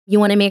You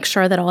want to make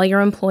sure that all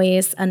your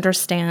employees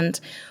understand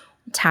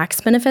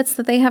tax benefits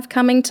that they have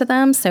coming to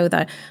them. So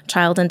the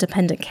Child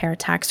Independent Care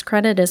Tax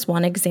Credit is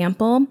one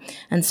example.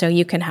 And so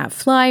you can have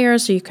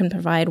flyers or you can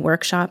provide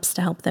workshops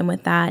to help them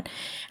with that.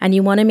 And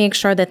you want to make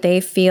sure that they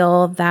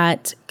feel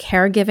that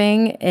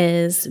caregiving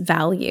is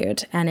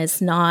valued and is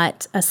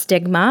not a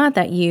stigma,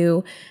 that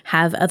you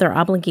have other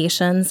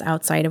obligations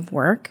outside of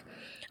work.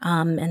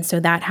 And so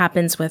that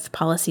happens with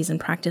policies and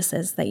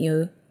practices that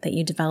you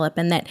develop,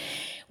 and that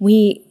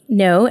we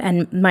know,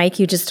 and Mike,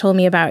 you just told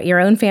me about your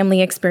own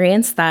family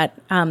experience, that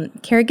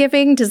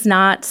caregiving does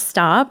not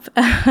stop.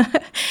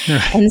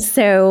 Right. And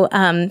so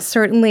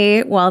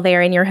certainly while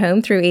they're in your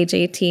home through age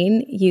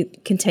 18, you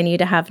continue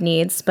to have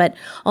needs, but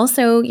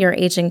also your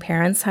aging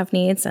parents have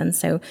needs. And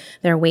so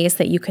there are ways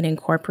that you can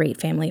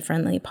incorporate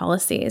family-friendly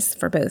policies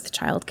for both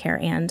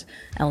childcare and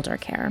elder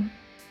care.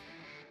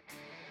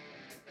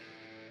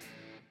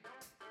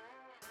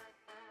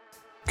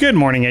 Good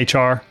morning,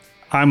 HR.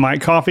 I'm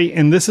Mike Coffey,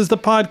 and this is the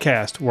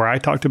podcast where I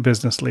talk to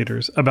business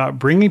leaders about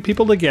bringing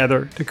people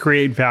together to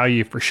create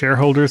value for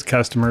shareholders,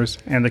 customers,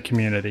 and the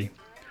community.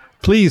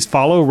 Please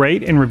follow,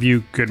 rate, and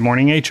review Good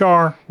Morning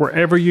HR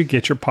wherever you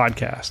get your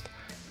podcast.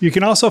 You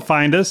can also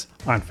find us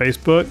on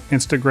Facebook,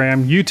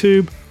 Instagram,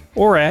 YouTube,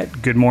 or at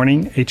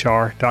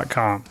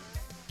goodmorninghr.com.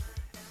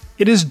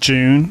 It is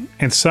June,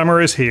 and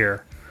summer is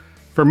here.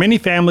 For many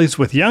families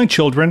with young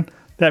children,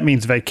 that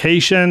means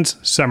vacations,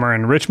 summer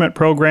enrichment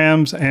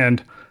programs,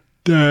 and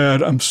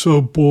Dad, I'm so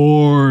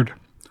bored.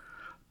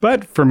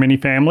 But for many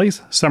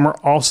families, summer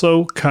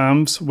also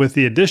comes with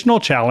the additional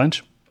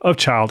challenge of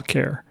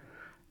childcare.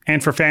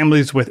 And for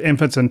families with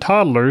infants and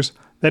toddlers,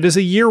 that is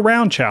a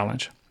year-round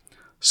challenge.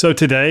 So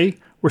today,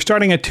 we're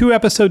starting a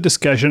 2-episode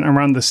discussion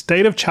around the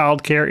state of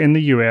childcare in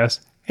the U.S.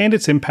 and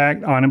its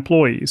impact on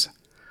employees.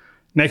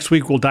 Next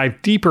week, we'll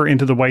dive deeper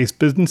into the ways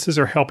businesses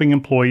are helping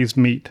employees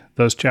meet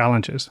those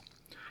challenges.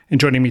 And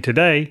joining me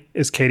today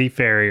is Katie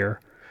Ferrier.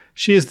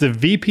 She is the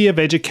VP of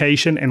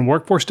Education and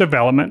Workforce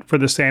Development for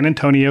the San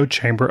Antonio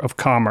Chamber of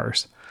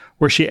Commerce,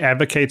 where she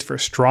advocates for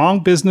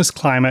strong business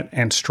climate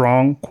and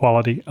strong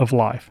quality of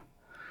life.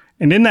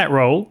 And in that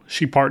role,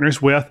 she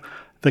partners with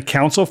the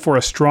Council for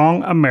a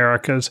Strong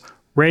America's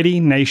Ready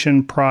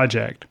Nation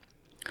Project,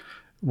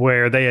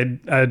 where they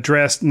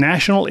address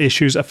national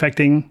issues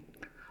affecting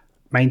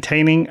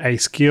maintaining a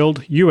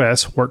skilled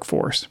U.S.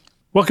 workforce.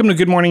 Welcome to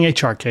Good Morning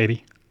HR,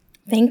 Katie.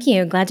 Thank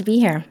you. Glad to be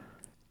here.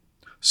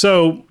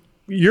 So,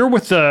 you're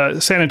with the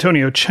San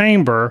Antonio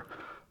Chamber.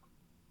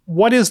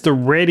 What is the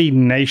Ready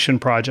Nation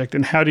Project,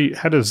 and how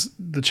does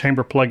the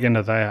Chamber plug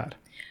into that?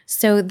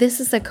 So this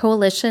is a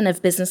coalition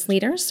of business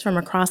leaders from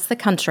across the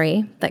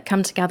country that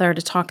come together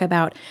to talk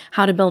about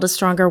how to build a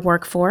stronger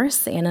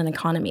workforce and an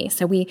economy.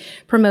 So we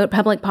promote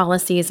public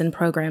policies and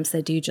programs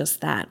that do just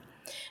that.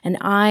 And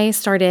I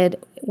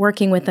started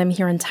working with them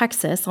here in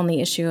Texas on the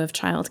issue of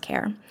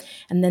childcare.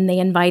 And then they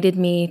invited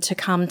me to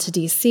come to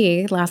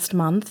D.C.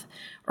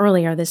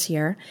 earlier this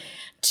year,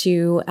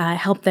 to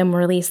help them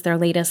release their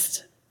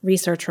latest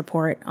research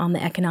report on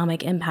the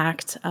economic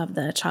impact of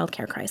the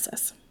childcare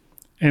crisis.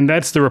 And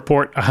that's the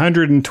report,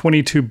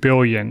 $122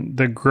 billion,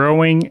 the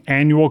growing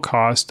annual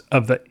cost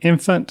of the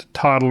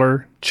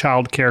infant-toddler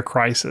childcare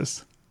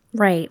crisis.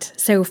 Right.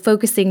 So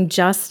focusing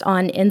just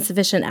on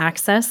insufficient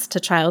access to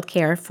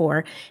childcare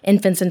for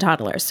infants and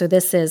toddlers. So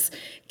this is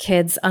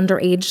kids under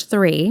age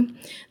 3.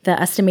 The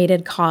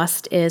estimated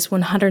cost is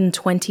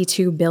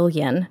 $122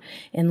 billion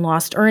in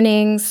lost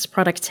earnings,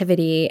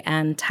 productivity,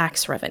 and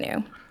tax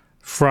revenue.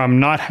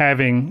 From not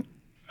having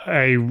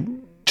a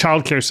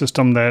childcare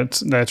system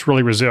that's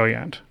really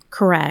resilient.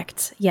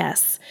 Correct.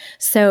 Yes.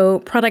 So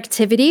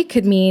productivity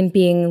could mean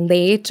being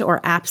late or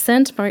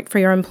absent for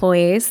your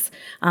employees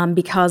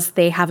because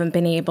they haven't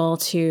been able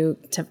to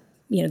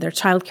their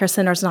childcare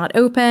center's not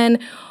open,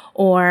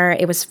 or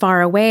it was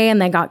far away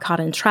and they got caught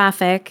in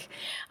traffic.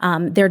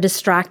 They're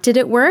distracted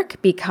at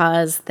work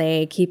because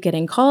they keep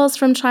getting calls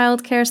from the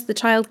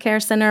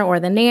childcare center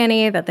or the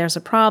nanny that there's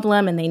a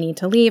problem and they need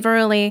to leave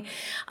early,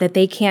 that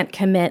they can't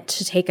commit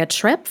to take a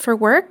trip for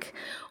work,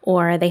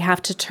 or they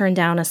have to turn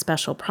down a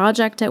special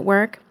project at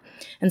work.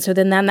 And so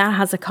then that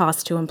has a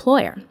cost to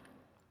employer.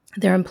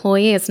 Their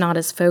employee is not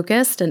as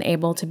focused and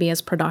able to be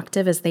as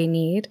productive as they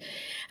need.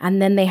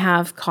 And then they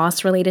have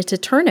costs related to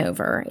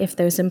turnover if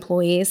those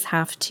employees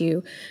have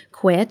to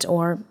quit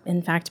or,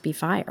 in fact, be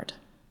fired.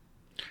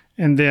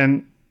 And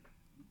then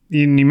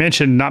you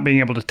mentioned not being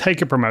able to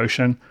take a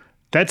promotion.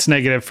 That's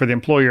negative for the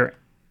employer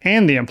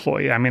and the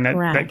employee. I mean,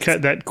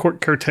 that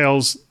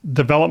curtails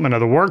development of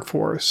the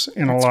workforce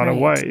in a lot of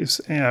ways,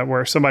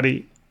 where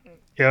somebody,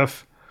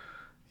 if,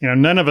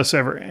 none of us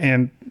ever,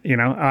 and,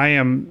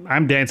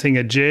 I'm dancing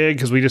a jig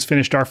because we just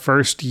finished our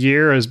first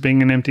year as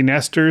being an empty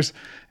nesters.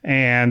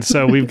 And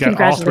so we've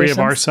got all 3 of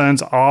our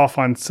sons off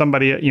on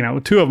somebody,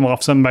 2 of them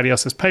off somebody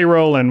else's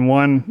payroll, and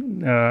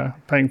one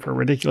paying for a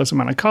ridiculous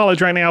amount of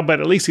college right now, but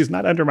at least he's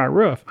not under my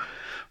roof.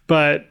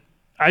 But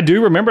I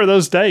do remember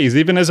those days,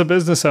 even as a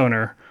business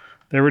owner,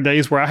 There were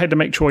days where I had to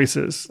make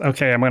choices.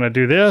 Okay, I'm going to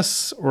do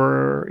this,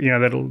 or,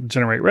 that'll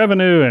generate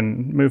revenue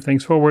and move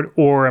things forward,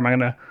 or am I going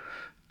to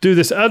do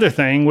this other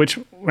thing, which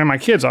my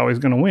kid's always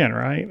going to win,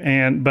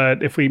 right?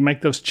 But if we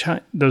make those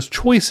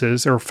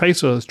choices or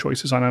face those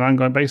choices on an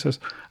ongoing basis,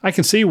 I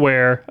can see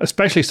where,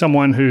 especially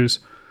someone whose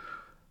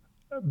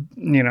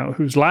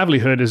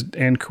livelihood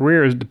and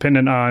career is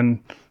dependent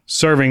on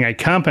serving a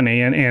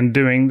company and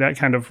doing that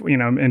kind of,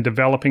 and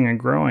developing and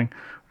growing,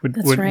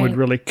 would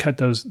really cut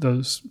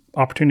those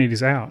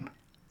opportunities out.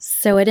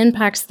 So it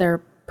impacts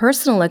their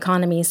personal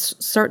economies,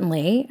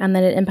 certainly, and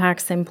then it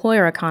impacts the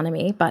employer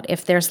economy. But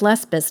if there's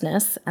less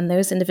business and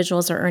those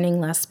individuals are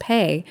earning less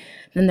pay,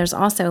 then there's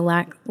also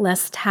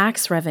less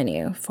tax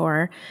revenue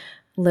for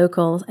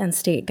local and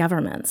state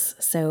governments.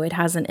 So it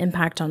has an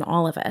impact on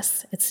all of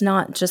us. It's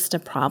not just a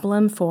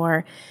problem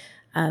for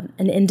an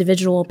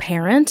individual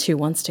parent who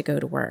wants to go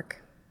to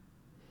work.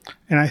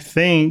 And I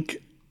think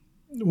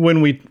when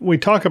we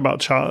talk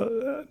about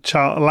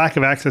lack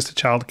of access to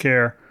child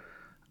care,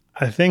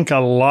 I think a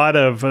lot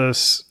of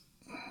us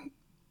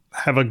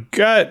have a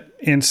gut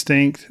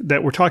instinct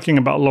that we're talking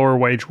about lower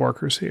wage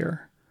workers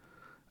here.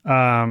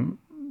 Who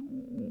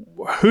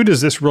does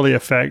this really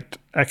affect?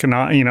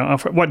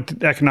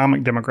 What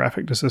economic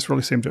demographic does this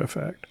really seem to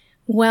affect?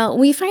 Well,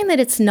 we find that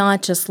it's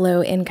not just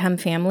low-income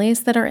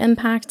families that are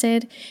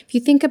impacted. If you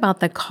think about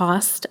the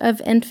cost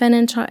of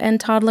infant and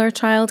toddler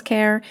child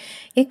care,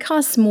 it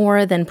costs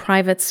more than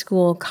private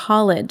school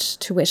college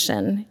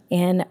tuition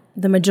in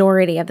the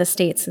majority of the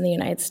states in the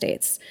United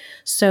States.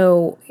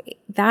 So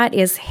that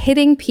is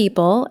hitting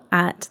people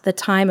at the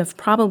time of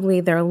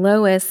probably their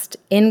lowest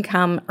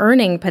income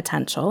earning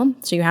potential.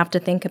 So you have to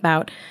think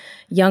about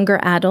younger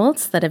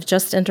adults that have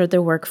just entered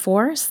the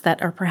workforce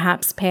that are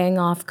perhaps paying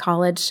off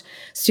college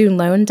student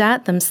loan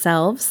debt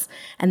themselves.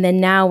 And then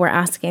now we're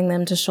asking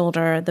them to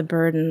shoulder the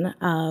burden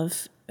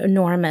of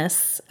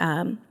enormous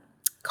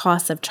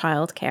costs of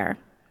childcare.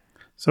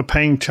 So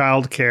paying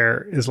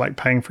childcare is like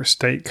paying for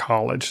state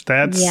college.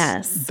 That's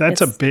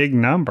a big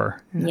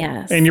number.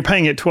 Yes. And you're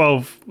paying it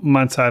 12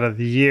 months out of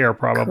the year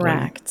probably.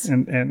 Correct.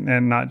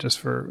 And not just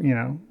for,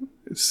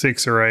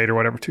 6 or 8 or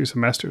whatever 2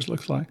 semesters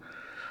looks like.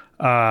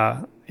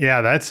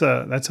 That's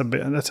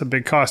a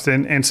big cost.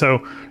 And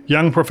so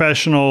young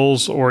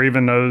professionals or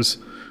even those,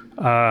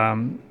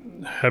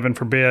 heaven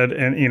forbid,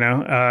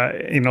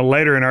 and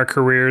later in our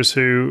careers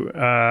who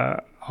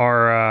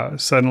are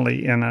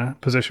suddenly in a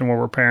position where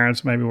we're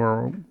parents, maybe we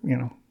weren't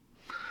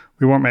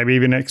maybe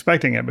even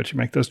expecting it, but you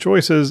make those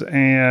choices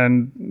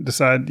and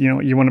decide,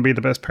 you want to be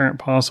the best parent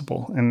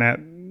possible, and that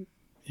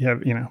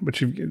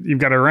but you've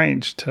got to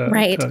arrange to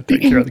take care of the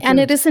kids. And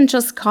it isn't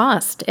just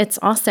cost, it's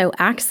also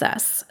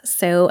access.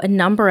 So a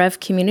number of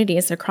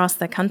communities across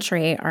the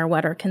country are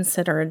what are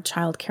considered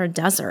childcare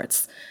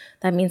deserts.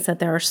 That means that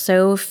there are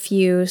so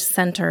few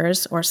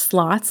centers or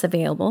slots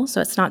available. So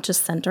it's not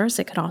just centers,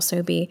 it could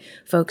also be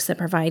folks that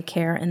provide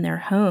care in their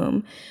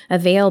home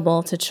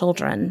available to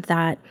children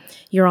that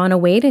you're on a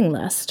waiting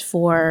list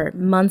for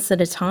months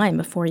at a time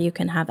before you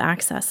can have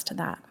access to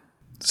that.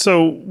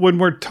 So when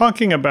we're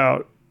talking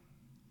about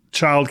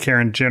childcare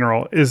in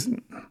general,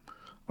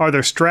 are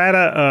there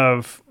strata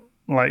of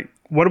what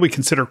do we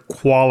consider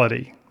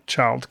quality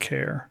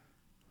childcare?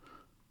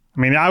 I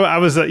mean, I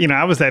was that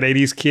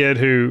 80s kid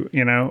who,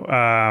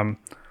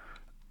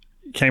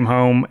 came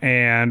home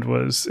and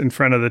was in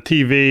front of the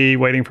TV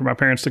waiting for my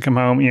parents to come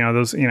home,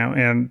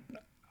 and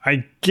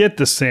I get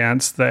the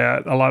sense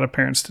that a lot of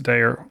parents today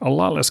are a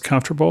lot less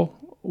comfortable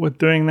with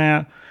doing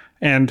that.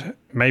 And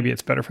maybe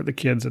it's better for the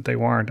kids that they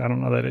weren't. I don't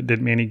know that it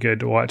did me any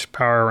good to watch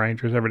Power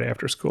Rangers every day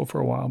after school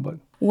for a while, but.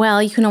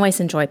 Well, you can always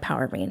enjoy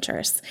Power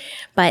Rangers.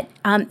 But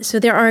so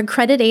there are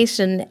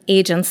accreditation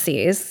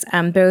agencies,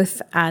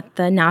 both at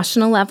the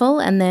national level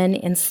and then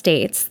in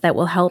states, that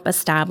will help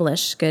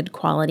establish good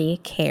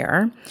quality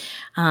care.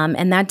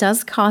 And that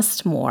does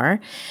cost more.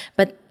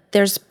 But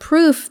there's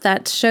proof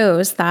that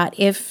shows that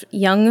if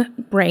young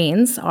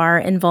brains are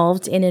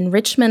involved in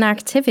enrichment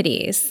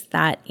activities,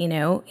 that,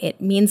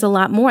 it means a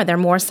lot more. They're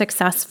more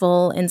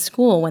successful in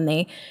school when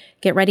they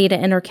get ready to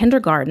enter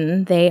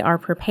kindergarten. They are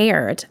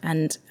prepared.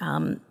 And,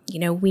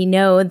 we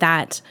know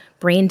that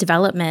brain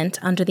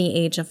development under the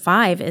age of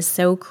 5 is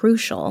so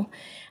crucial.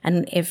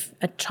 And if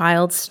a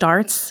child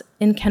starts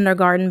in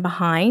kindergarten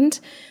behind,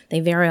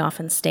 they very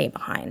often stay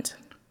behind.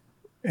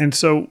 And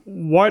so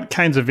what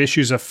kinds of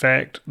issues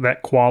affect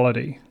that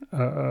quality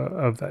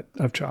of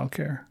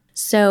childcare?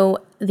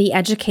 So the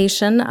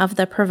education of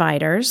the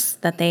providers,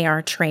 that they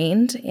are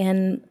trained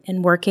in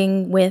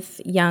working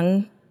with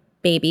young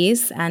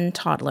babies and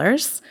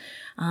toddlers,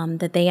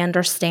 that they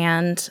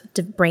understand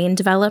brain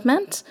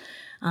development,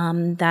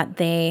 that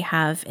they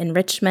have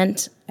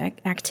enrichment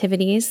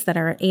activities that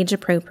are age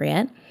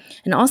appropriate,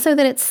 and also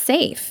that it's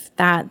safe,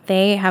 that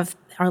they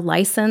are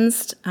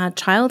licensed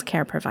child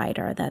care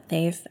provider, that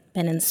they've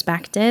been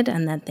inspected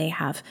and that they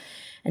have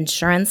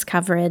insurance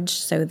coverage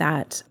so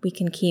that we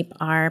can keep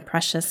our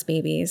precious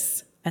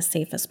babies as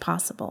safe as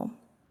possible.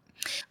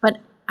 But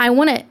I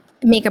want to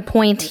make a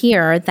point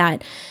here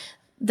that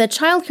the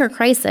childcare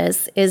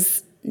crisis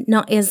is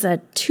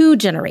a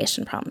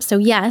two-generation problem. So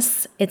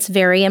yes, it's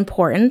very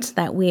important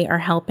that we are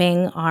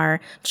helping our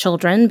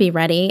children be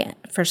ready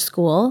for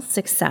school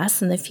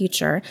success in the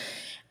future,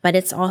 but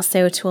it's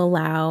also to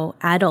allow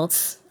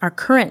adults, our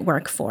current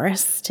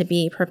workforce, to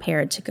be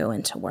prepared to go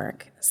into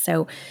work.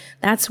 So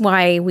that's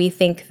why we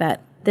think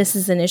that this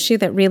is an issue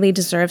that really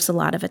deserves a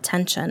lot of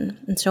attention.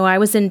 And so I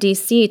was in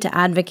D.C. to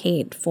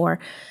advocate for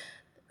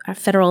our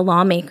federal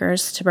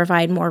lawmakers to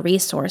provide more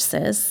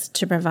resources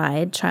to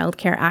provide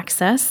childcare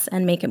access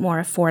and make it more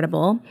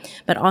affordable,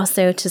 but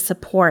also to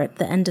support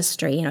the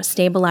industry,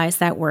 stabilize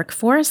that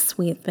workforce.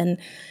 We've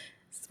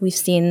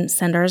seen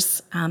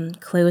centers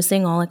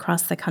closing all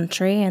across the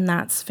country, and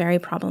that's very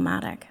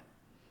problematic.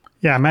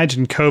 Yeah, I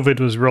imagine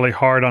COVID was really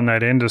hard on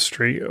that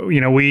industry.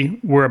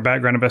 We're a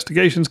background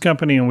investigations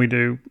company, and we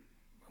do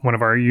one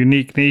of our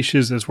unique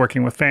niches is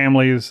working with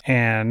families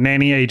and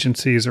nanny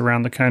agencies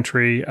around the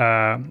country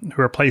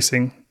who are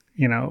placing,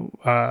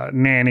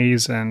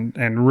 nannies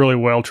and really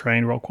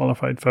well-trained,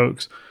 well-qualified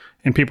folks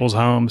in people's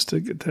homes to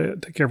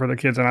care for their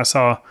kids. And I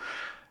saw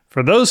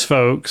for those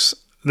folks,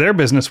 their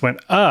business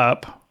went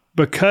up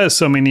because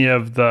so many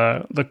of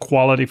the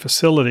quality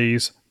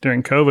facilities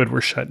during COVID were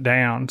shut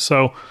down.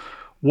 So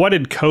what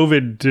did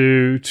COVID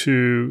do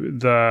to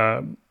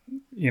the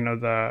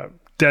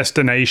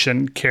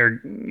destination care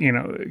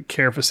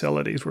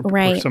facilities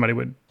where somebody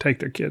would take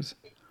their kids?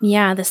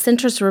 Yeah, the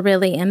centers were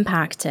really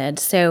impacted.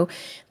 So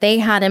they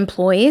had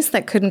employees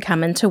that couldn't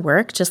come into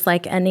work just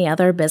like any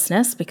other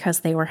business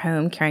because they were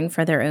home caring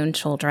for their own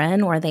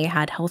children or they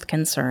had health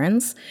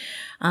concerns.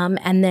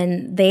 And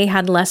then they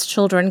had less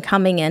children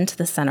coming into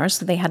the center,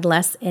 so they had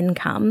less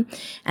income.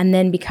 And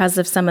then because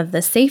of some of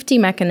the safety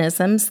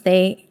mechanisms,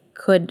 they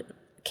could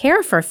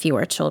care for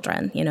fewer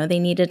children. They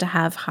needed to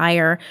have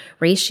higher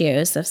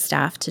ratios of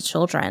staff to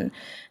children.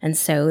 And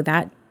so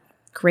that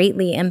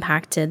greatly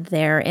impacted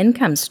their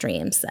income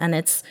streams. And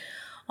it's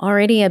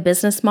already a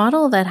business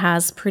model that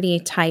has pretty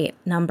tight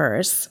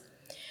numbers.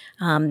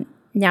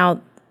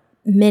 Now,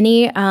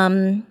 many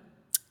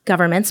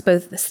governments,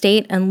 both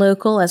state and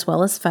local as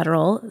well as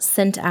federal,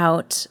 sent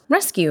out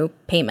rescue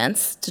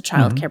payments to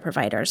child care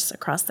providers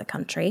across the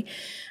country.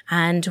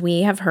 And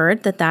we have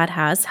heard that that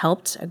has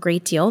helped a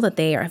great deal, that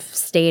they have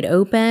stayed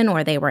open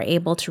or they were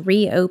able to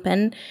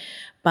reopen.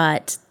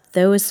 But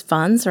those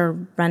funds are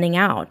running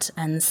out.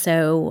 And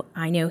so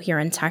I know here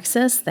in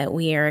Texas that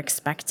we are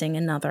expecting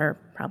another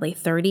probably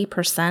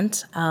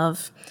 30%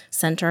 of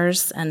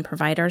centers and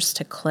providers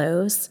to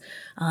close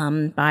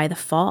by the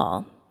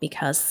fall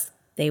because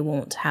they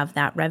won't have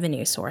that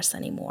revenue source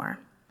anymore.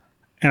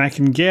 And I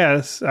can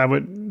guess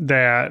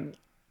that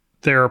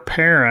there are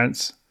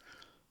parents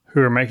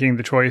who are making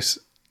the choice.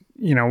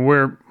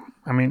 We're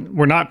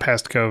not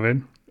past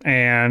COVID,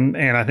 and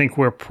I think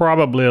we're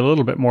probably a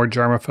little bit more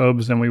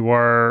germaphobes than we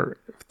were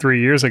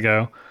 3 years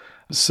ago.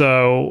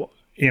 So,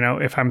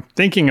 if I'm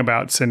thinking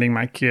about sending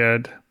my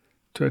kid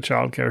to a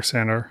child care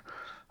center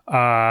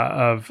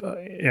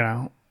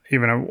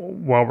even a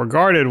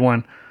well-regarded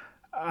one,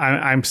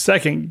 I'm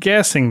second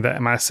guessing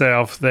that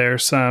myself.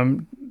 There's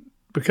some,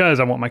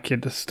 because I want my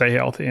kid to stay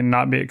healthy and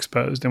not be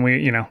exposed. And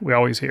we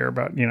always hear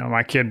about,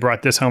 my kid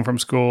brought this home from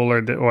school or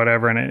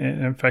whatever, and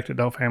it infected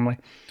the whole family.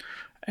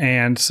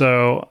 And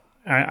so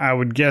I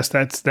would guess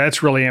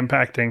that's really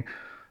impacting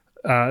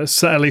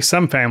at least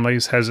some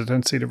families'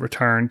 hesitancy to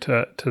return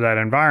to that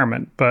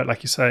environment. But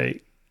like you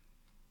say,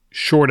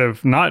 short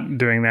of not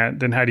doing that,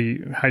 then how do you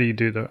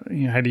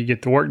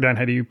get the work done?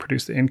 How do you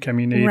produce the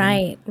income you need?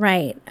 Right.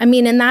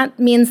 And that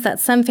means that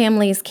some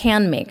families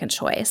can make a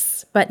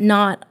choice, but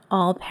not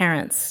all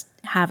parents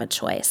have a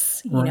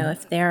choice. Right.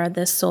 If they're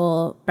the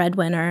sole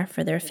breadwinner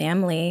for their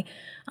family,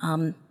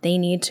 they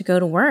need to go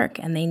to work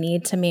and they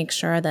need to make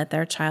sure that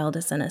their child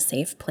is in a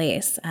safe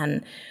place.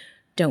 And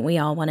don't we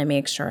all want to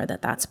make sure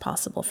that that's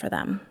possible for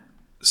them?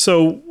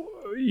 So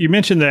you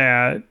mentioned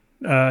that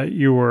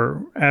you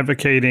were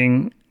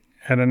advocating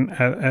at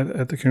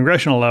the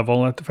congressional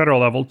level, at the federal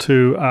level,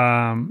 to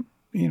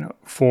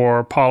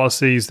for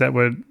policies that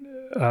would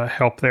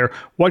help there.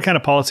 What kind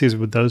of policies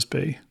would those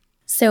be?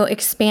 So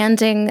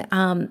expanding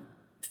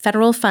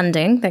federal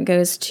funding that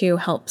goes to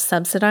help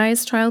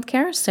subsidize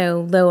childcare,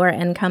 so lower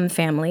income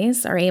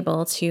families are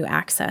able to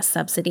access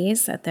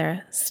subsidies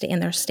in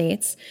their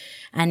states.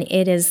 And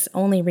it is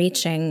only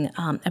reaching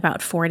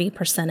about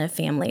 40% of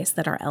families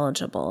that are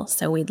eligible.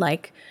 So we'd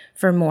like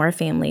for more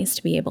families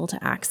to be able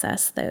to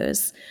access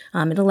those.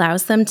 It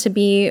allows them to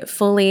be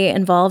fully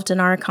involved in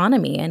our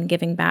economy and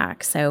giving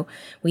back. So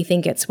we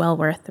think it's well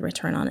worth the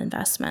return on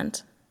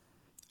investment.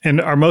 And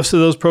are most of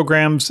those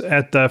programs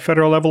at the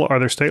federal level? Are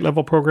there state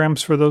level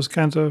programs for those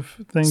kinds of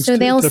things? So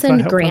they'll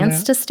send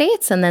grants to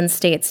states, and then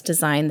states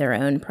design their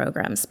own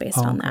programs based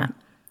on that.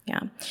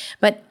 Yeah.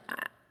 But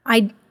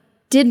I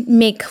did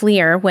make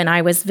clear when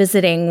I was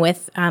visiting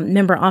with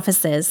member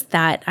offices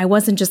that I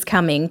wasn't just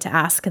coming to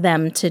ask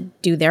them to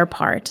do their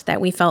part, that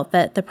we felt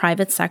that the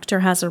private sector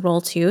has a role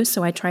too.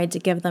 So I tried to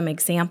give them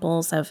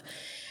examples of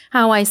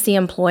how I see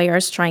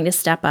employers trying to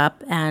step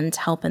up and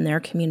help in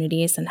their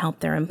communities and help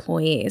their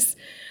employees.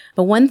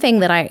 But one thing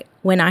that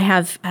when I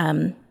have,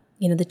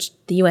 the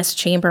U.S.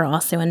 Chamber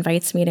also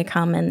invites me to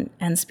come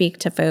and speak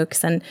to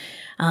folks. And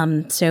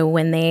so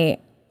when they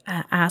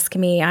ask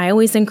me, I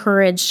always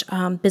encourage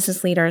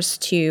business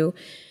leaders you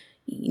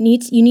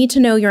need to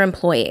know your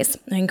employees.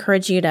 I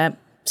encourage you to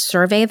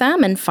survey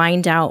them and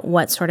find out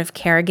what sort of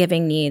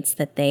caregiving needs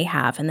that they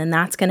have. And then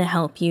that's going to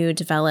help you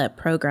develop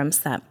programs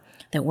that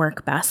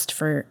work best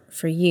for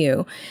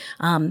you.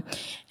 And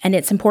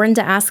it's important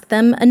to ask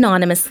them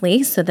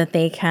anonymously so that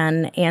they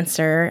can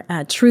answer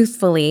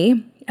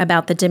truthfully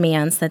about the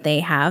demands that they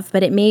have.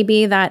 But it may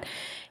be that,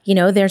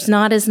 there's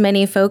not as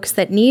many folks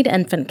that need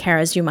infant care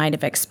as you might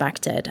have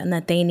expected, and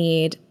that they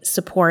need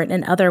support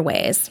in other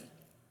ways.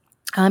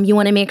 You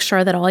want to make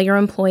sure that all your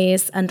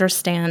employees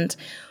understand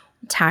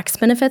tax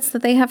benefits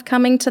that they have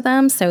coming to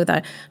them. So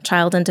the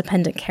Child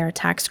Independent Care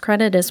Tax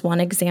Credit is one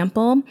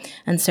example.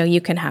 And so you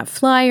can have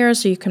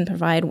flyers or you can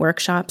provide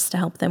workshops to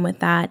help them with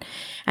that.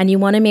 And you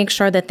want to make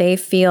sure that they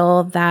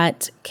feel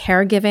that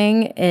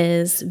caregiving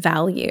is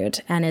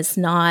valued and is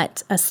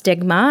not a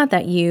stigma,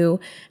 that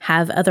you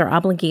have other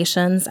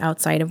obligations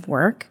outside of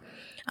work.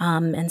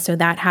 And so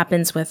that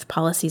happens with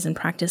policies and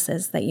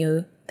practices that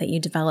you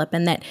develop,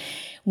 and that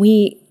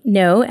we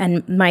know,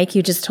 and Mike,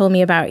 you just told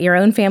me about your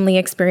own family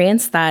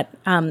experience, that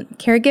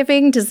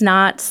caregiving does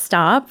not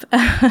stop.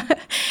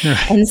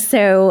 And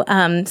so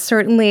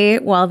certainly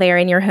while they're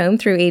in your home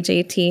through age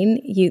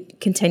 18, you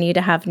continue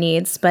to have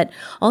needs, but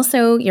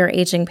also your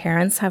aging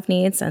parents have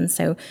needs. And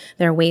so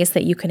there are ways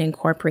that you can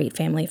incorporate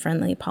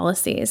family-friendly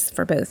policies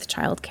for both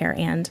childcare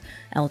and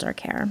elder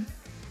care.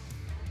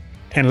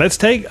 And let's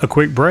take a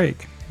quick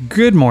break.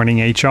 Good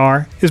Morning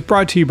HR is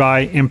brought to you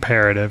by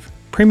Imperative,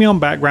 premium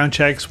background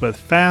checks with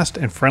fast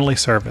and friendly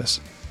service.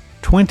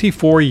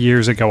 24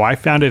 years ago, I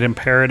founded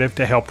Imperative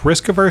to help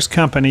risk-averse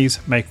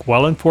companies make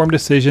well-informed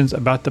decisions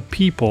about the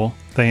people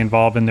they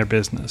involve in their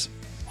business.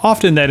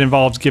 Often that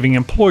involves giving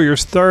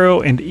employers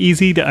thorough and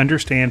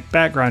easy-to-understand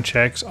background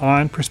checks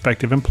on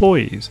prospective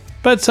employees.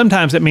 But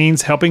sometimes it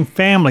means helping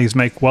families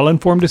make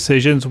well-informed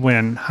decisions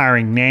when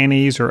hiring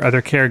nannies or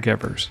other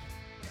caregivers.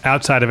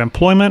 Outside of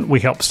employment, we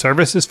help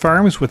services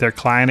firms with their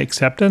client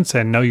acceptance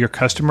and know your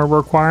customer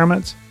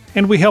requirements.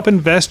 And we help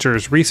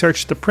investors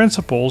research the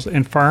principles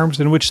in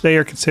firms in which they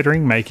are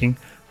considering making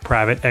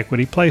private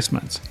equity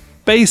placements.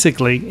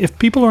 Basically, if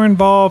people are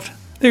involved,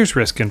 there's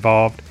risk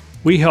involved.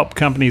 We help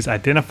companies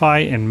identify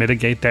and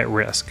mitigate that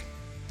risk.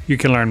 You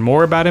can learn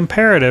more about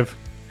Imperative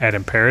at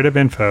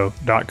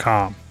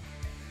imperativeinfo.com.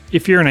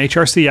 If you're an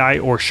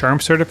HRCI or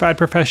SHRM certified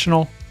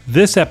professional,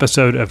 this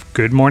episode of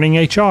Good Morning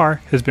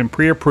HR has been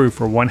pre-approved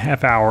for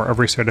 1/2 hour of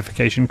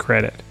recertification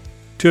credit.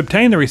 To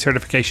obtain the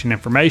recertification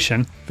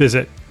information,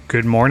 visit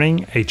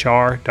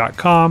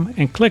goodmorninghr.com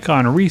and click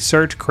on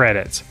Research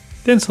Credits.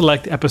 Then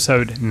select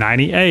episode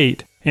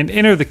 98 and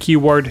enter the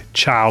keyword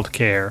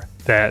childcare.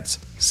 That's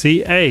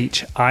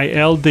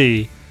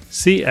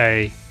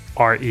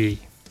CHILDCARE.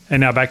 And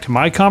now back to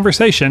my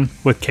conversation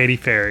with Katie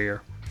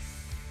Ferrier.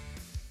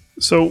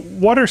 So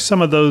what are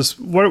some of those,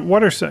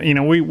 what are some,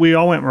 we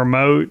all went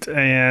remote,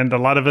 and a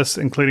lot of us,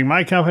 including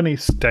my company,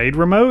 stayed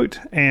remote.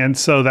 And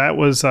so that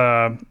was,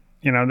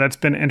 that's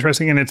been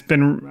interesting, and it's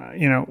been,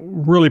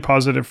 really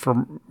positive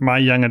for my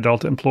young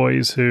adult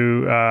employees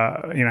who,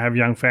 have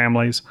young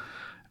families.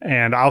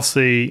 And I'll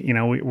see,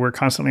 we're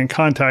constantly in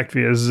contact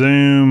via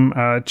Zoom,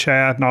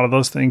 chat, and all of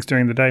those things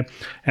during the day.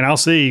 And I'll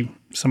see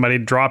somebody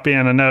drop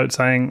in a note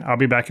saying, I'll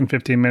be back in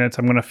 15 minutes.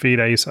 I'm going to feed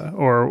Asa,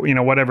 or,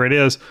 whatever it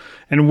is.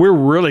 And we're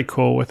really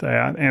cool with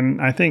that. And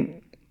I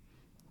think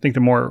the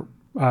more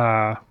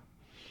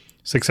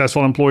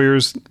successful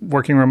employers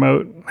working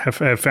remote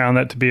have found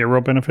that to be a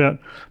real benefit.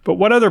 But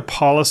what other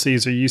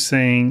policies are you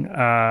seeing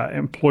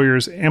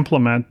employers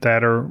implement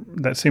that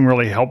seem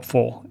really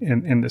helpful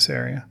in this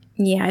area?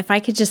 Yeah, if I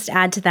could just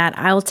add to that,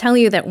 I'll tell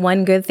you that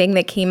one good thing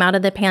that came out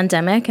of the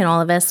pandemic and all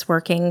of us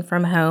working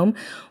from home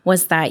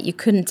was that you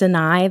couldn't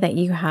deny that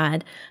you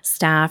had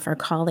staff or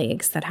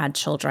colleagues that had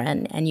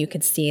children, and you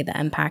could see the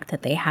impact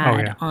that they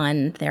had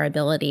on their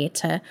ability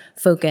to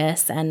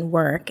focus and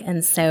work.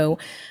 And so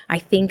I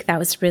think that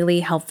was really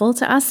helpful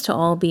to us to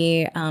all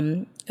be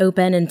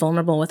open and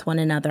vulnerable with one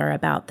another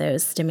about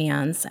those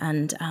demands.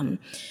 And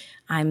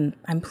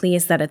I'm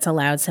pleased that it's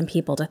allowed some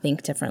people to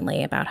think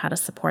differently about how to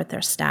support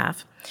their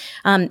staff.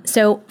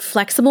 So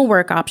flexible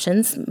work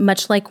options,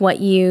 much like what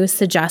you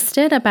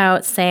suggested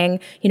about saying,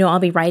 I'll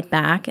be right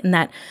back, and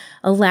that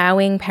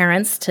allowing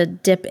parents to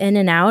dip in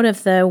and out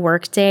of the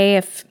workday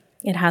if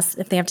they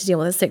have to deal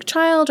with a sick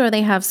child, or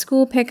they have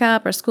school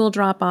pickup or school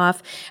drop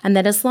off, and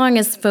that as long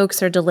as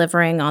folks are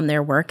delivering on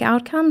their work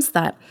outcomes,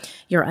 that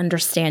you're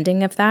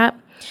understanding of that.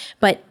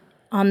 But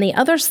on the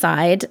other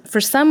side, for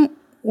some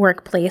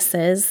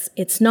workplaces,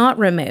 it's not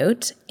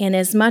remote, and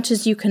as much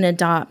as you can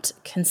adopt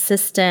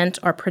consistent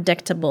or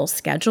predictable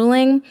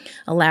scheduling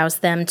allows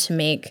them to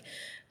make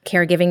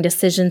caregiving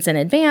decisions in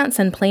advance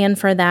and plan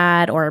for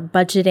that, or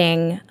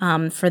budgeting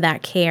for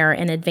that care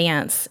in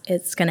advance,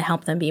 it's going to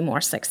help them be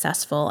more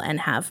successful and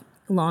have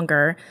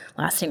longer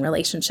lasting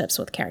relationships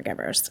with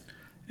caregivers.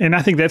 And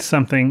I think that's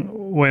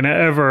something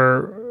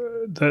whenever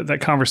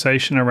that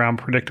conversation around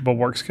predictable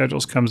work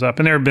schedules comes up,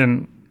 and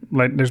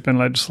there's been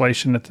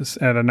legislation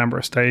in a number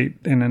of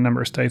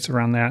states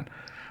around that.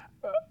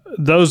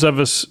 Those of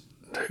us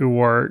who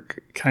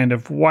work kind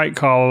of white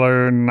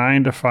collar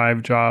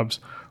 9-to-5 jobs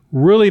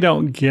really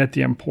don't get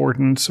the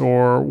importance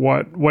or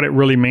what it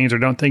really means, or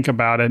don't think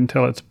about it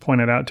until it's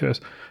pointed out to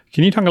us.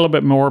 Can you talk a little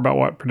bit more about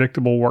what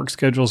predictable work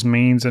schedules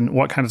means and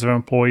what kinds of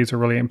employees are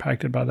really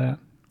impacted by that?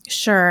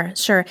 Sure.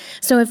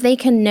 So if they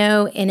can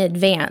know in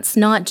advance,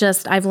 not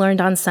just I've learned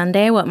on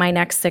Sunday what my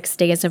next 6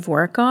 days of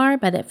work are,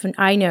 but if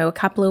I know a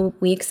couple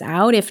of weeks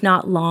out, if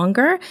not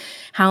longer,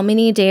 how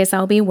many days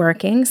I'll be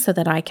working so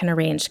that I can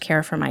arrange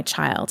care for my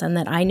child. And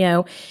that I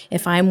know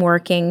if I'm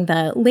working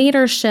the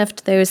later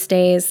shift those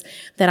days,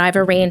 that I've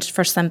arranged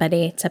for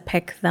somebody to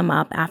pick them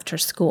up after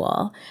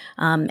school,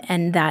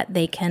 and that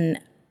they can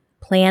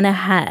plan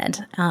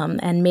ahead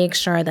and make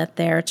sure that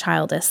their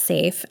child is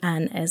safe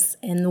and is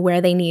in where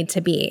they need to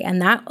be.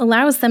 And that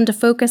allows them to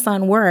focus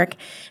on work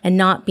and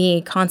not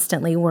be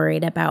constantly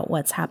worried about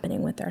what's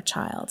happening with their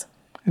child.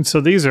 And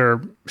so these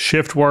are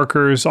shift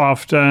workers,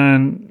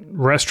 often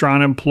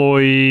restaurant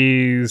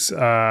employees,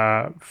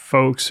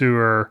 folks who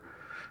are,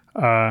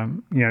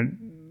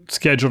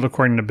 scheduled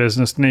according to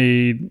business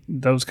need,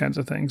 those kinds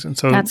of things. And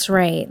so That's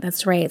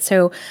right.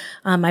 So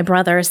my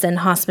brother's in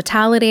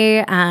hospitality,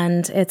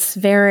 and it's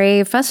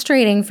very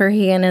frustrating for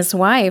he and his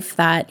wife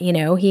that,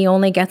 he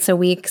only gets a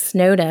week's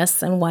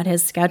notice and what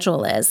his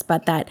schedule is,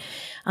 but that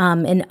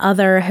in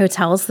other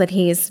hotels that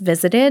he's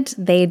visited,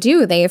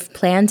 they've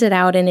planned it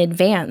out in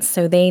advance.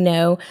 So they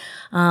know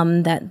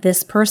that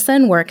this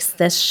person works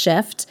this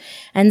shift.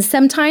 And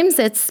sometimes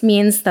it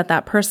means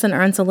that person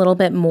earns a little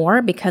bit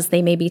more because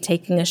they may be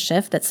taking a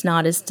shift that's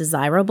not as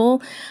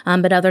desirable.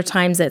 But other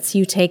times it's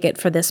you take it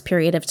for this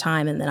period of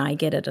time and then I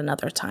get it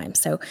another time.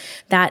 So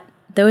that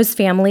those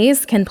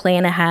families can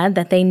plan ahead,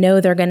 that they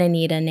know they're going to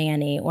need a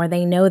nanny, or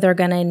they know they're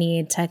going to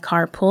need to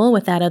carpool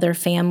with that other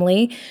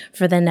family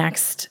for the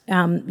next,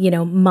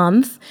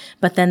 month,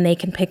 but then they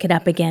can pick it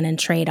up again and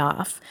trade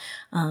off.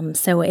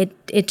 So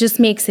it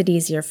just makes it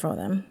easier for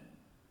them.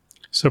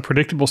 So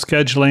predictable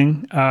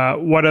scheduling,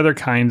 what other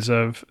kinds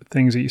of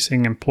things are you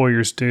seeing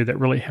employers do that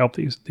really help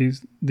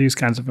these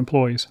kinds of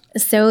employees?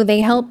 So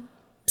they help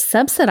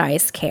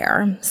subsidize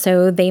care.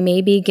 So they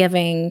may be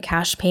giving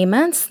cash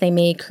payments. They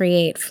may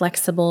create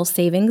flexible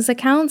savings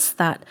accounts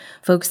that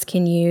folks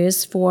can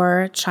use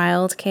for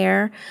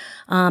childcare.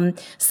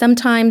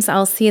 Sometimes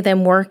I'll see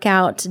them work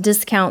out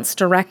discounts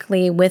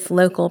directly with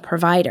local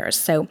providers.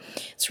 So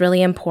it's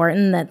really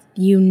important that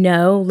you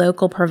know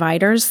local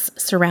providers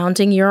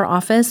surrounding your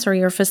office or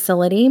your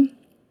facility.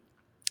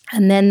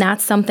 And then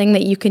that's something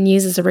that you can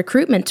use as a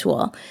recruitment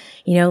tool.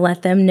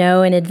 Let them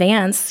know in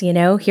advance,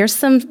 here's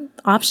some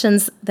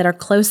options that are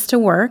close to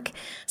work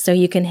so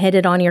you can hit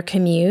it on your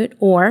commute,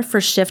 or for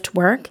shift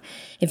work,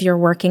 if you're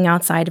working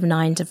outside of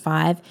 9 to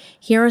 5,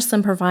 here are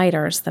some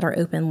providers that are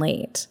open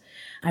late.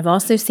 I've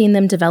also seen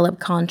them develop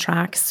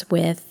contracts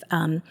with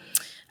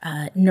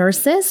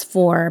nurses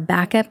for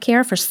backup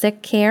care, for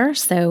sick care.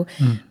 So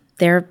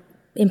their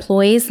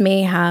employees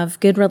may have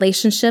good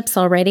relationships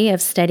already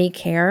of steady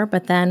care,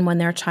 but then when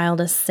their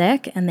child is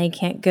sick and they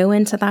can't go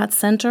into that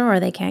center or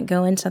they can't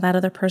go into that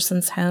other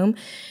person's home,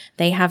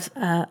 they have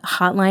a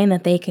hotline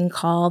that they can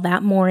call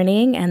that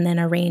morning and then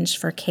arrange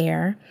for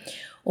care.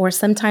 Or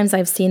sometimes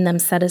I've seen them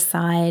set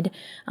aside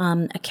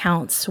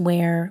accounts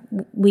where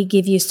we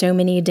give you so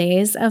many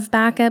days of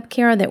backup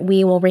care that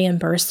we will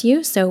reimburse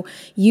you. So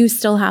you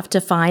still have to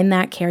find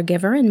that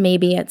caregiver, and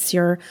maybe it's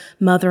your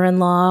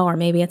mother-in-law, or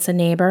maybe it's a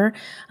neighbor,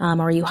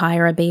 or you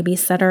hire a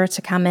babysitter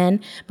to come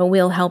in, but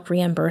we'll help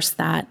reimburse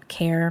that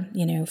care,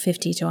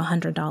 $50 to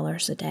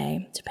 $100 a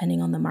day, depending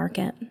on the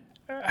market.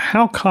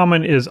 How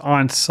common is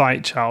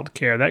on-site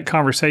childcare? That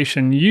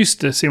conversation used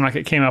to seem like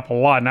it came up a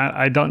lot, and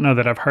I don't know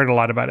that I've heard a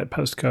lot about it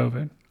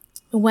post-COVID.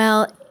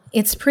 Well,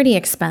 it's pretty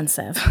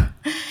expensive,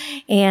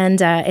 and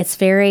it's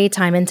very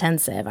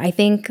time-intensive. I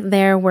think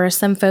there were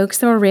some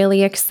folks who were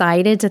really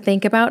excited to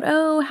think about,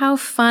 how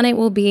fun it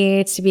will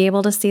be to be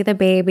able to see the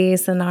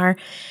babies in our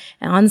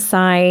on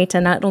site,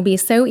 and it'll be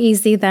so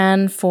easy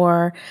then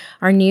for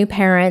our new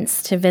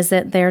parents to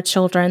visit their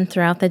children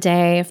throughout the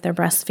day if they're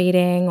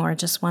breastfeeding or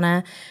just want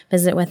to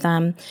visit with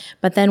them.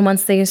 But then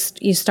once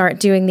you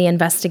start doing the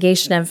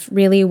investigation of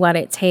really what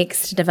it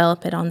takes to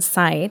develop it on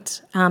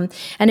site, and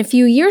a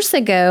few years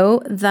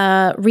ago,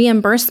 the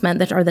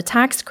reimbursement or the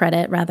tax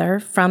credit rather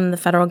from the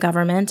federal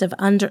government of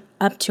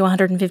up to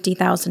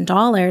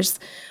 $150,000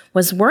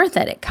 was worth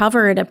it. It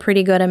covered a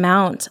pretty good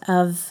amount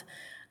of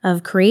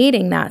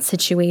creating that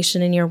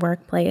situation in your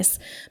workplace.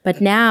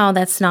 But now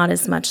that's not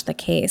as much the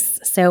case.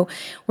 So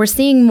we're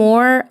seeing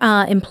more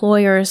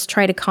employers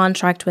try to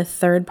contract with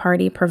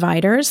third-party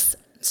providers.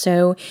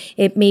 So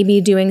it may be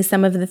doing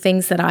some of the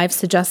things that I've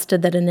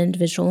suggested that an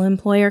individual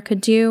employer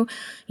could do,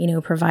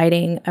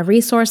 providing a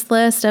resource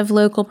list of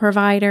local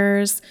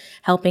providers,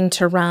 helping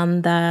to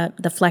run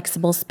the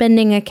flexible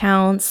spending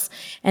accounts,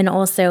 and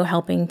also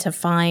helping to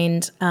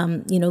find,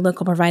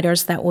 local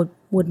providers that would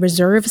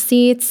reserve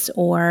seats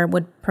or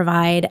would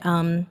provide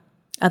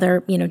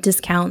other,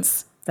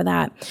 discounts for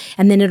that.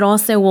 And then it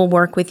also will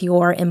work with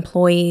your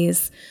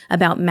employees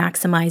about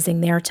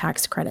maximizing their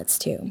tax credits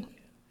too.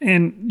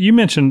 And you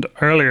mentioned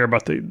earlier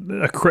about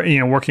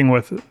working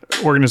with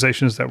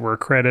organizations that were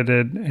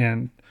accredited,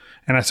 and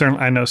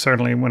I know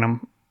certainly when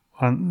I'm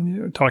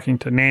on talking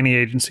to nanny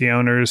agency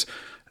owners,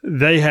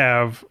 they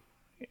have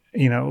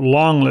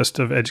long list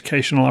of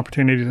educational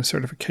opportunities and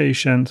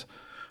certifications.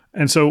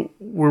 And so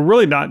we're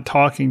really not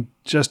talking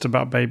just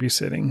about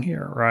babysitting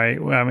here, right?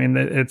 I mean,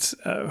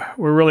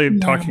 we're really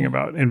talking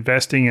about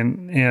investing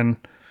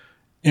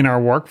in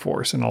our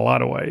workforce in a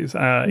lot of ways,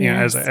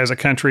 Yes. as a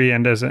country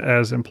and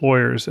as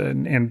employers,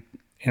 and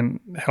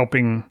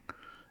helping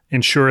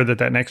ensure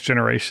that next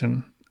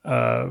generation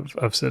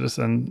of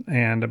citizen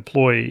and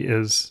employee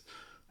is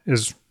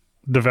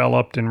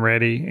developed and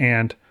ready.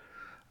 And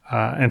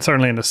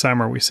certainly in the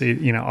summer, we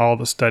see, all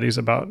the studies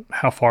about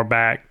how far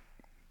back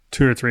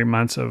 2 or 3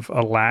 months of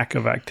a lack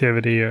of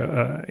activity,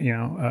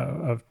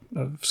 of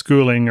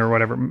schooling or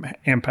whatever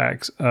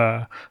impacts,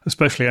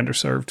 especially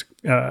underserved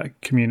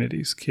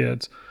communities,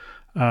 kids.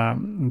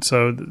 And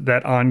so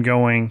that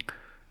ongoing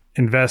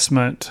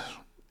investment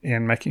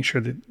in making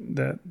sure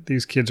that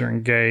these kids are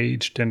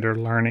engaged and they're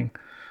learning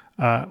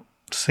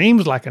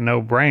seems like a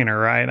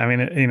no-brainer, right? I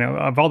mean,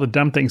 of all the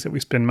dumb things that we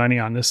spend money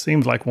on, this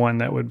seems like one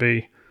that would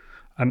be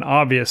an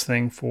obvious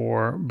thing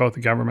for both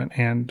the government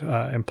and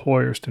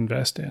employers to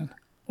invest in.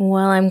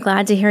 Well, I'm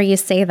glad to hear you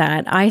say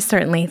that. I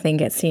certainly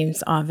think it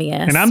seems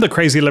obvious. And I'm the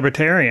crazy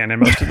libertarian in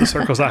most of the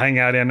circles I hang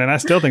out in, and I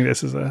still think it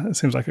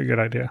seems like a good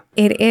idea.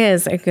 It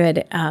is a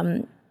good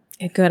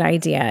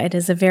idea. It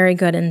is a very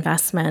good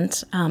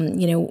investment.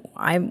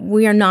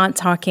 We are not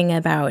talking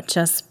about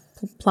just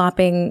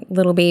plopping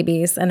little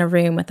babies in a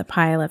room with a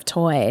pile of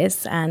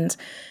toys and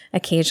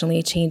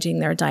occasionally changing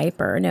their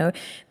diaper. No,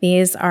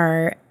 these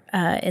are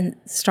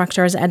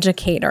instructors,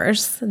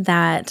 educators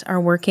that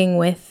are working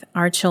with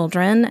our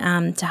children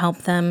to help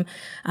them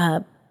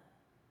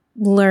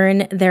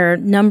learn their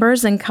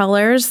numbers and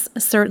colors,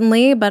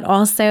 certainly, but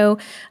also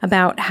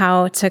about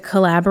how to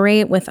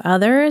collaborate with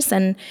others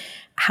and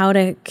how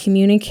to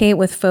communicate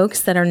with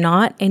folks that are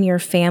not in your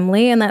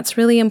family. And that's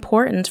really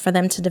important for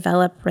them to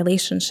develop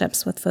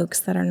relationships with folks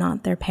that are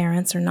not their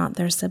parents or not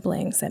their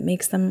siblings. It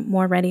makes them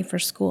more ready for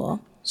school.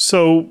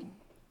 So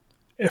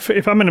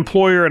if I'm an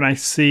employer and I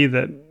see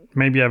that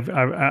maybe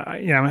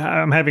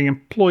I'm having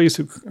employees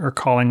who are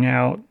calling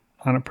out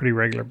on a pretty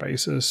regular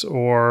basis,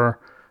 or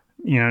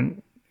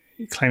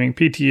claiming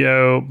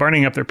PTO,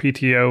 burning up their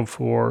PTO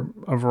for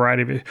a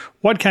variety of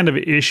what kind of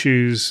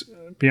issues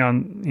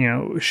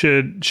beyond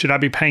should I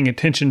be paying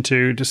attention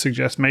to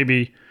suggest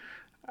maybe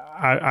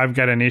I've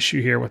got an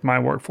issue here with my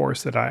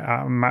workforce that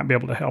I might be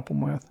able to help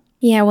them with?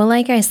 Yeah, well,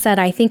 like I said,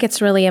 I think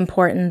it's really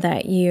important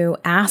that you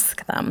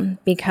ask them,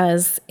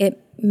 because it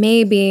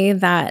may be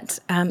that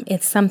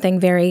it's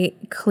something very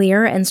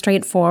clear and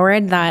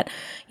straightforward that,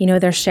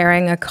 they're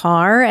sharing a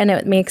car and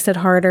it makes it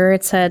harder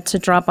to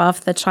drop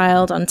off the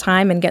child on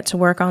time and get to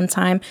work on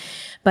time.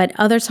 But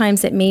other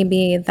times it may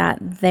be that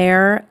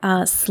their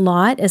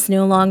slot is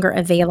no longer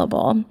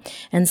available.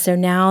 And so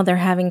now they're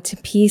having to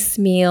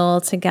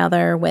piecemeal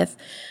together with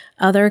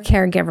other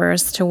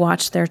caregivers to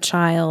watch their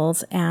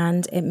child,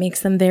 and it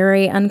makes them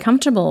very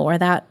uncomfortable, or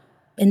that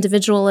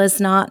individual is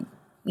not,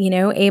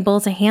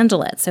 able to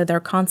handle it. So they're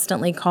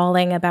constantly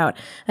calling about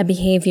a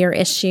behavior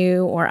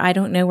issue, or I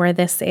don't know where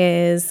this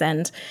is,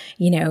 and,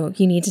 you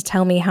need to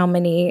tell me how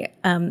many,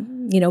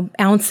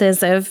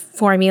 ounces of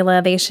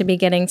formula they should be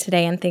getting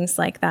today, and things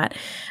like that.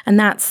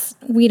 And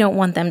we don't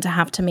want them to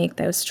have to make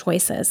those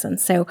choices. And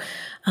so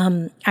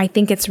I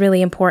think it's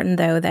really important,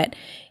 though, that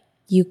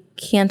you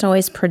can't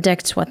always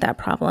predict what that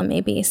problem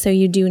may be. So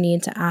you do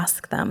need to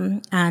ask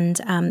them. And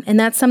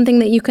that's something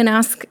that you can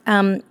ask,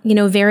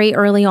 very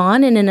early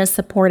on and in a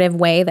supportive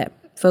way that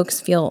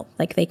folks feel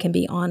like they can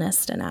be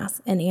honest and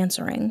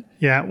answering.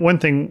 Yeah. One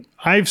thing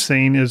I've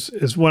seen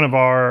is one of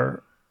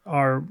our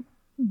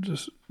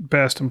just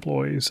best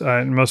employees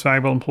and most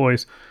valuable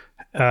employees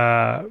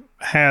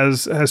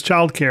has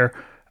childcare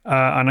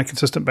on a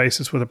consistent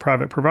basis with a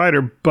private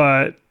provider.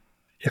 But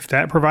if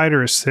that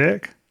provider is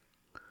sick,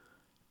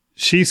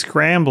 she's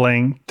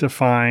scrambling to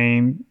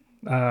find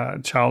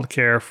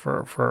childcare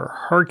for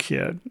her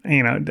kid,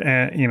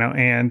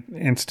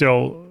 and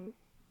still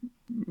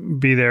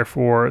be there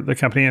for the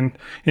company. And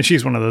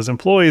she's one of those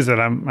employees that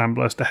I'm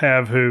blessed to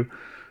have who,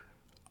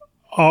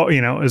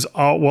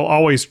 will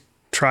always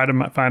try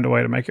to find a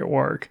way to make it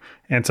work.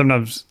 And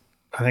sometimes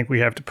I think we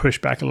have to push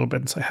back a little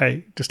bit and say,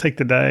 hey, just take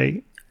the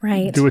day.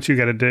 Right. Do what you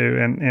got to do.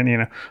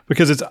 And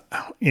because it's,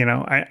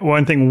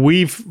 one thing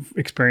we've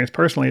experienced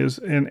personally is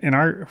in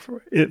our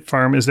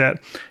firm is that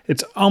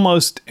it's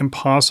almost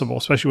impossible,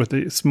 especially with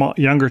the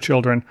younger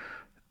children,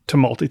 to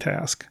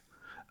multitask,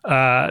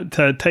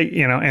 to take,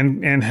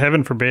 and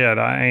heaven forbid,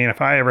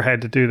 if I ever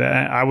had to do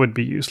that, I would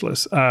be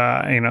useless,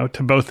 to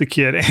both the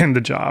kid and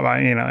the job.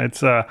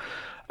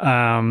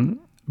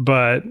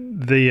 But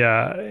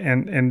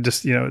and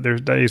just,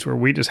 there's days where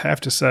we just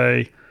have to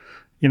say,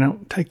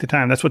 take the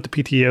time. That's what the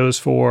PTO is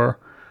for.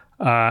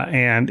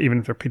 And even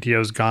if their PTO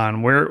is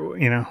gone,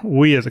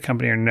 we as a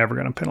company are never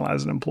going to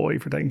penalize an employee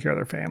for taking care of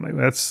their family.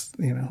 That's,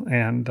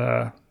 and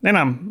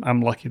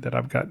I'm lucky that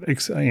I've got,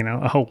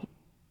 a whole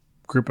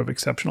group of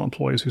exceptional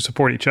employees who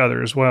support each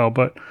other as well.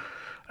 But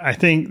I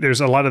think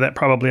there's a lot of that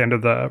probably under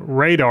the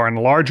radar in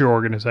larger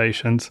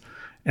organizations,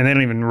 and they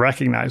don't even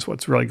recognize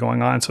what's really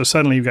going on. So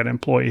suddenly you've got an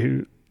employee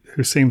who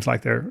seems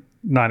like they're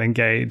not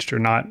engaged or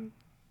not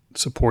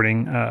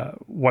supporting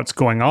what's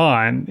going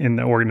on in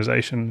the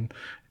organization,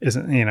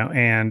 isn't,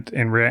 and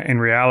in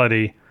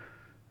reality,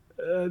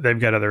 they've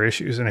got other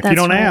issues. And if you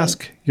don't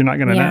ask, you're not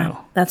going to know.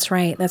 That's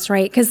right.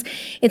 Because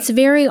it's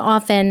very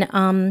often,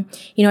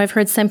 I've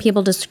heard some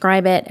people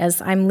describe it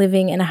as I'm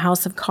living in a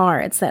house of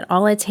cards, that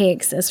all it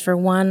takes is for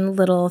one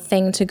little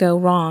thing to go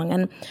wrong.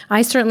 And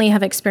I certainly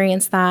have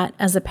experienced that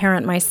as a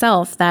parent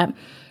myself, that,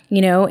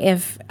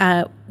 if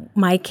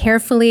my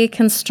carefully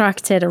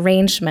constructed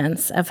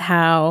arrangements of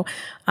how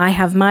I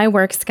have my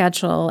work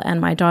schedule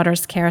and my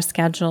daughter's care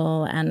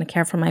schedule and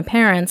care for my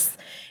parents,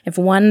 if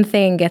one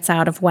thing gets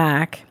out of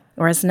whack,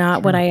 or is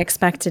not what I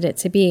expected it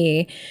to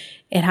be,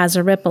 it has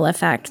a ripple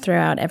effect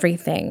throughout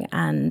everything.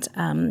 And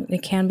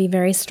it can be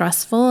very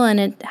stressful, and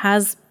it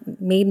has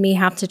made me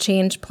have to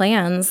change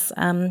plans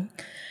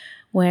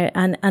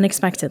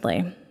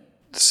unexpectedly.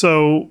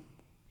 So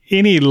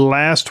any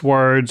last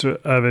words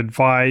of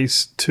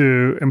advice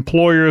to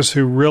employers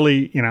who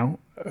really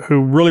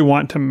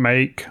want to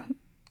make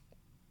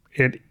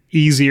it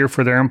easier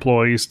for their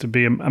employees to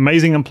be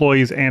amazing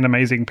employees and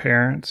amazing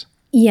parents?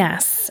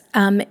 Yes.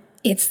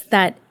 It's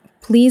that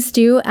please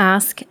do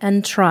ask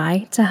and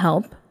try to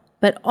help,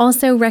 but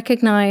also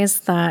recognize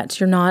that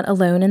you're not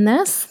alone in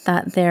this,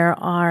 that there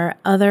are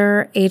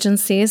other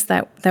agencies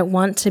that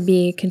want to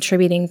be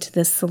contributing to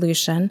this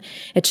solution.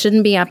 It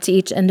shouldn't be up to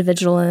each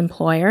individual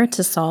employer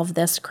to solve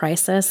this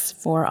crisis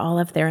for all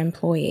of their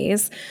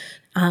employees.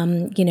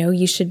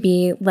 You should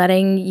be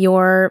letting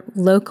your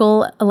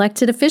local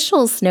elected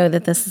officials know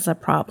that this is a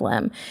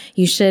problem.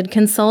 You should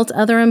consult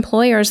other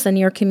employers in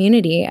your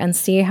community and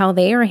see how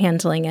they are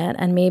handling it.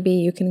 And maybe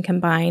you can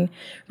combine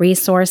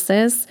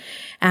resources.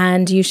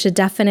 And you should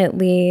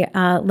definitely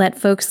let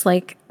folks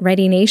like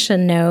Ready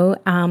Nation know.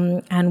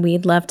 And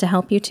we'd love to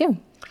help you too.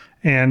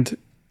 And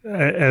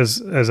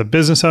as a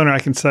business owner, I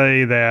can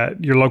say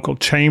that your local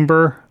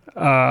chamber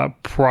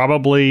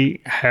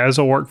probably has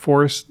a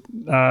workforce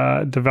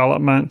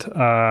development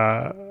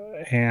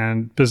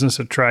and business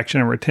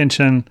attraction and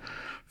retention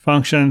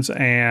functions,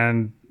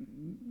 and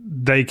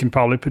they can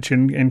probably put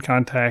you in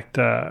contact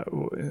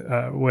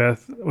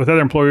with other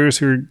employers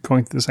who are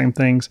going through the same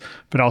things,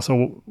 but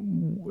also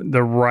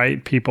the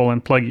right people,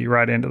 and plug you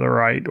right into the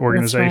right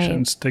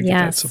organizations to get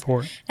that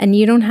support. And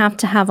you don't have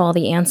to have all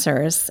the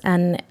answers,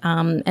 and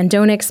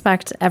don't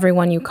expect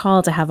everyone you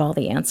call to have all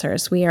the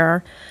answers.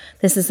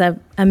 This is a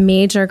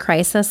major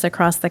crisis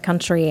across the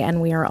country,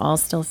 and we are all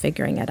still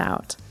figuring it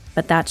out.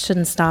 But that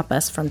shouldn't stop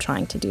us from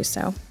trying to do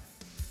so.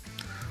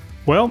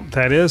 Well,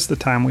 that is the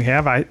time we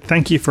have. I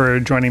thank you for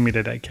joining me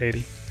today,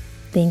 Katie.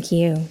 Thank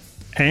you.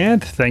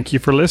 And thank you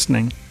for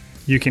listening.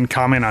 You can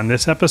comment on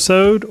this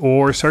episode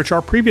or search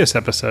our previous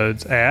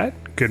episodes at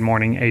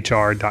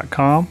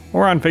goodmorninghr.com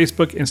or on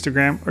Facebook,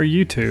 Instagram, or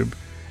YouTube.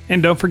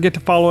 And don't forget to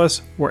follow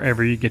us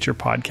wherever you get your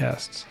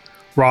podcasts.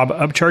 Rob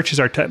Upchurch is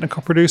our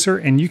technical producer,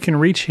 and you can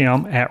reach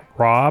him at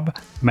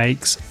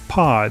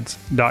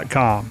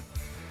robmakespods.com.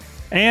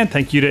 And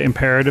thank you to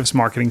Imperative's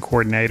marketing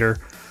coordinator,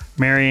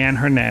 Marianne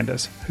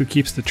Hernandez, who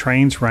keeps the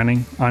trains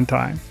running on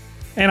time.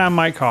 And I'm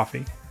Mike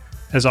Coffey.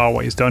 As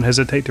always, don't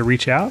hesitate to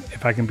reach out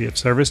if I can be of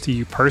service to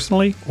you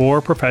personally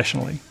or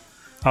professionally.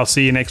 I'll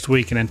see you next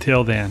week, and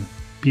until then,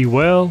 be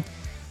well,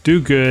 do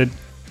good,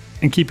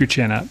 and keep your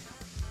chin up.